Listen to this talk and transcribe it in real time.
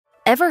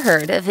Ever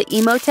heard of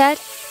Emotet?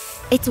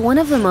 It's one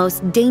of the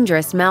most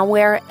dangerous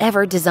malware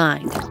ever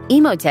designed.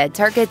 Emotet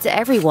targets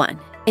everyone: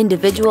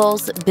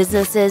 individuals,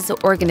 businesses,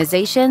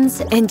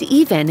 organizations, and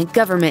even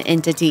government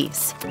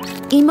entities.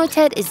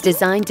 Emotet is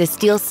designed to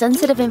steal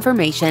sensitive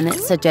information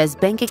such as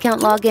bank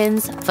account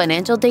logins,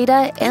 financial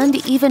data,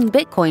 and even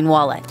Bitcoin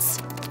wallets.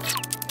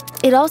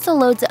 It also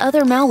loads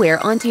other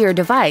malware onto your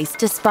device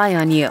to spy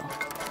on you.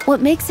 What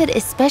makes it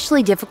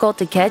especially difficult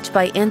to catch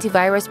by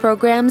antivirus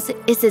programs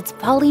is its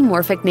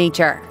polymorphic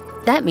nature.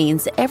 That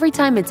means every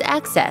time it's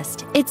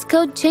accessed, its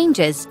code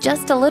changes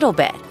just a little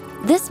bit.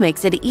 This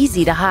makes it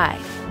easy to hide.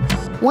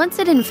 Once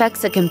it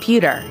infects a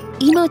computer,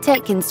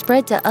 Emotet can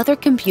spread to other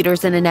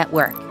computers in a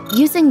network,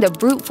 using the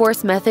brute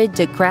force method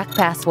to crack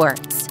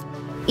passwords.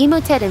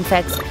 Emotet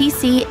infects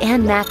PC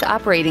and Mac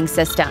operating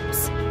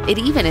systems. It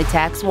even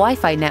attacks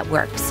Wi-Fi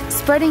networks,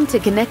 spreading to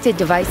connected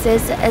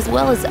devices as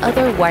well as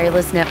other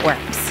wireless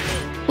networks.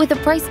 With a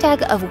price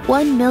tag of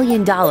 $1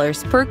 million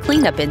per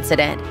cleanup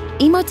incident,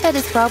 Emotet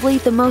is probably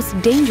the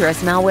most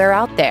dangerous malware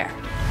out there.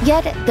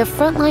 Yet, the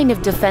front line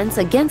of defense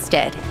against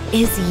it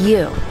is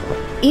you.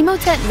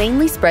 Emotet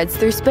mainly spreads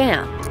through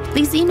spam.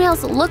 These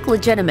emails look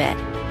legitimate.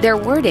 Their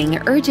wording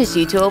urges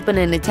you to open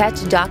an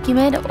attached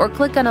document or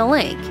click on a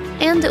link,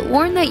 and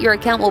warn that your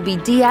account will be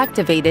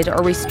deactivated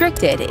or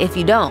restricted if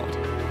you don't.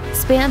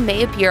 Spam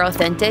may appear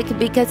authentic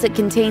because it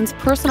contains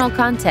personal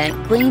content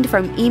gleaned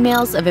from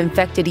emails of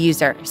infected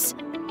users.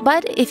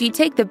 But if you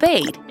take the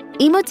bait,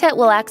 Emotet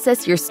will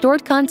access your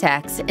stored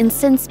contacts and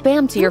send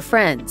spam to your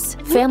friends,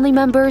 family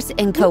members,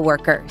 and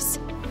coworkers.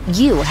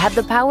 You have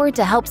the power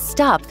to help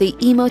stop the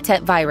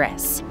Emotet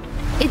virus.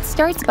 It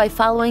starts by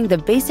following the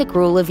basic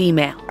rule of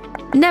email.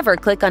 Never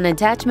click on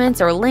attachments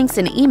or links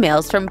in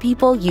emails from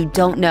people you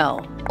don't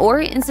know, or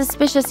in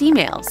suspicious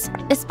emails,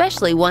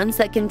 especially ones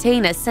that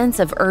contain a sense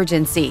of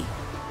urgency.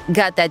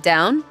 Got that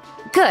down?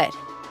 Good.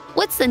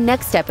 What's the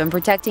next step in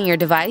protecting your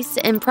device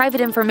and private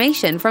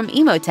information from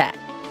Emotet?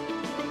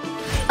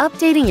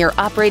 Updating your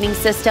operating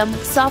system,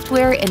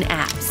 software, and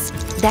apps.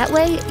 That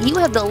way, you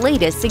have the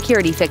latest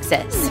security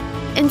fixes.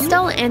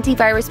 Install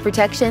antivirus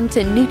protection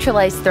to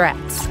neutralize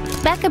threats.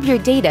 Back up your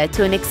data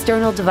to an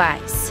external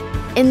device.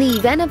 In the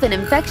event of an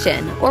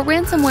infection or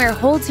ransomware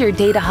holds your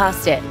data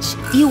hostage,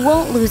 you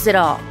won't lose it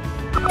all.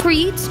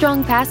 Create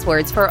strong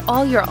passwords for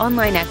all your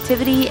online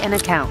activity and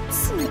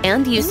accounts,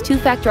 and use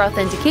two-factor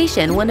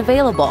authentication when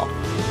available.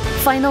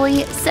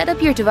 Finally, set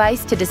up your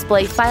device to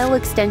display file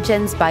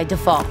extensions by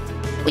default.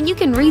 When you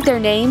can read their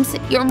names,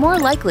 you're more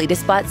likely to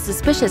spot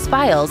suspicious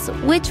files,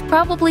 which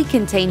probably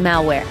contain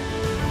malware.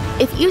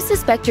 If you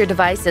suspect your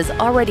device is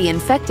already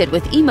infected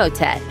with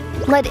Emotet,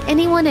 let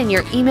anyone in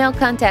your email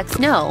contacts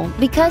know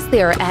because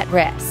they are at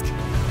risk.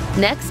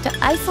 Next,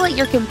 isolate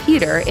your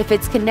computer if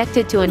it's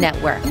connected to a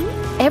network.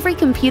 Every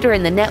computer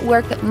in the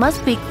network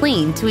must be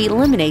cleaned to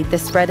eliminate the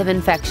spread of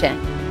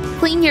infection.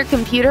 Clean your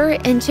computer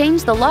and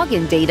change the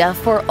login data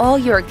for all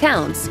your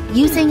accounts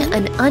using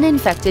an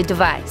uninfected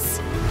device.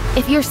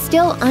 If you're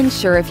still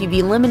unsure if you've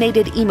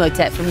eliminated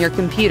Emotet from your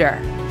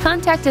computer,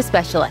 contact a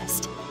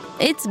specialist.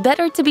 It's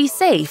better to be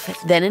safe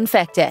than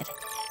infected.